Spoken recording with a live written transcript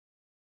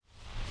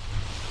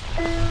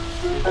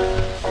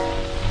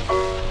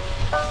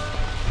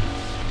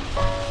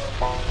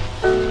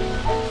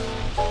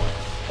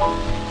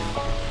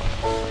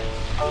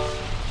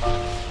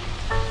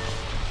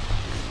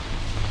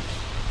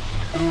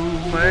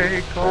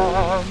make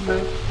a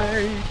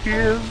mistake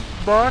is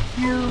but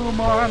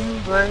human,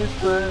 they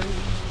say,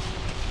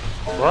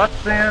 but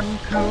then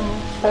to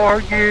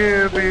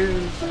forgive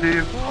is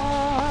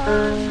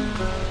divine.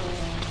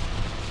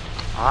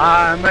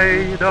 I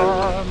made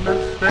a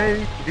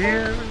mistake,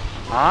 dear,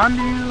 and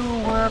you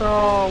went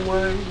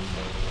away.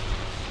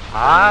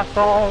 I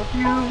thought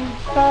you'd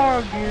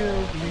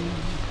forgive me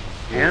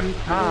in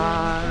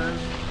time,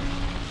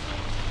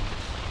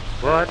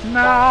 but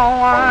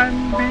now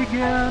I'm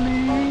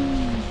beginning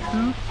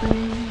to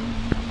see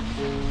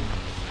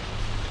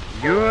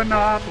you're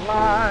not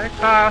like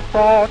I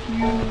thought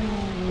you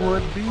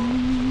would be.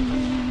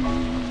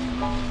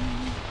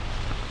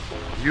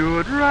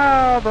 You'd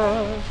rather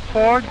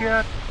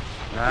forget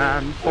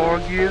than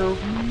forgive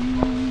me.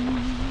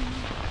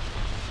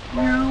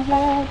 You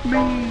want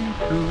me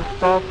to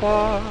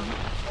suffer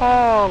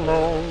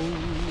alone.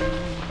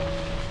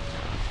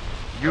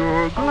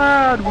 You're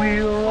glad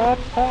we're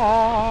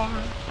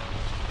apart,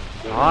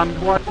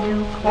 and what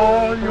you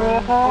call your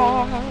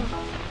heart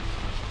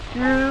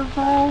is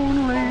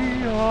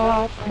only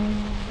a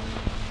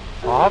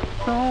piece of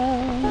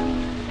stone.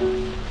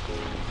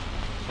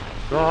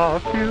 The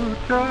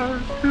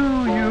future to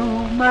you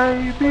may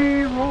be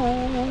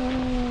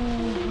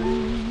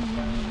rosy,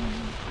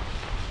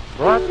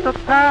 but the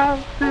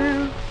past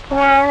is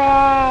where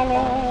I'll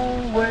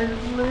always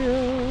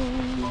live.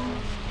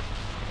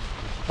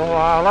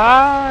 While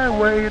I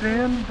wait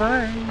in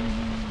vain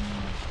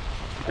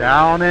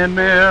down in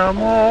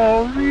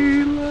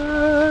memory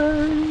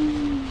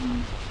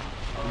lane,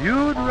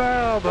 you'd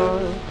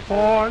rather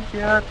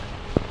forget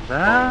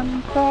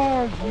than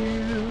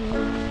forgive.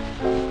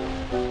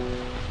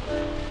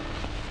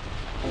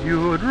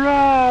 You'd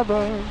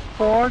rather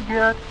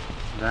forget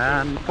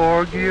than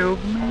forgive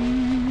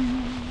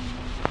me.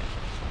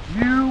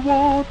 You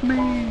want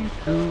me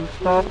to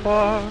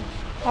suffer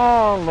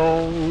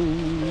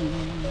alone.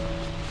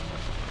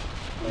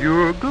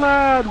 You're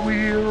glad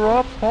we're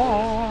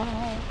apart,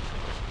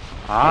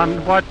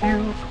 and what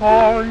you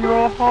call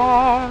your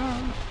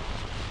heart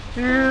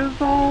is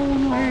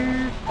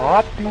only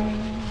a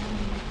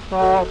piece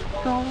of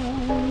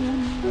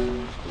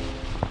stone.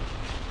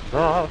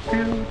 The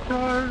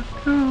future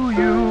to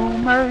you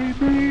may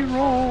be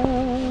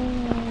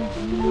rosy,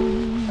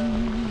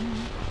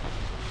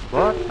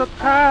 but the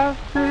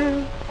past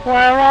is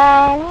where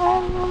I'll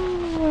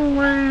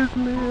always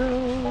live.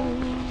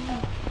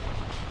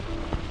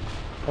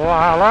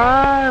 While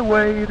I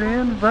wait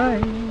in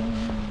vain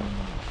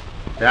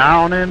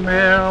down in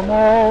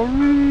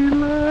memory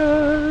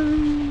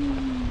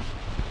lane,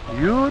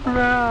 you'd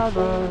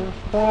rather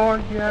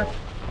forget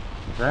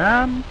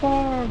than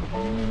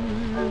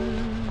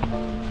forgive.